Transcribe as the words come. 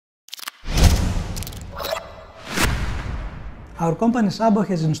Our company SABO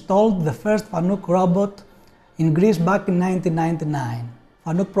has installed the first FANUC robot in Greece back in 1999.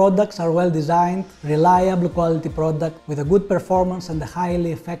 FANUC products are well designed, reliable quality product with a good performance and a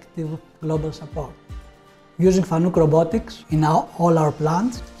highly effective global support. Using FANUC robotics in all our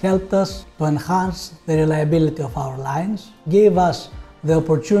plants helped us to enhance the reliability of our lines, gave us the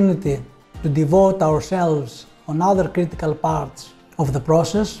opportunity to devote ourselves on other critical parts of the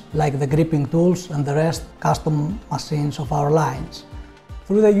process, like the gripping tools and the rest custom machines of our lines.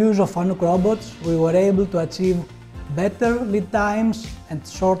 Through the use of FANUC robots, we were able to achieve better lead times and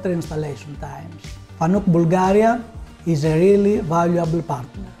shorter installation times. FANUC Bulgaria is a really valuable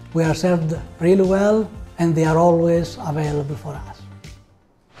partner. We are served really well and they are always available for us.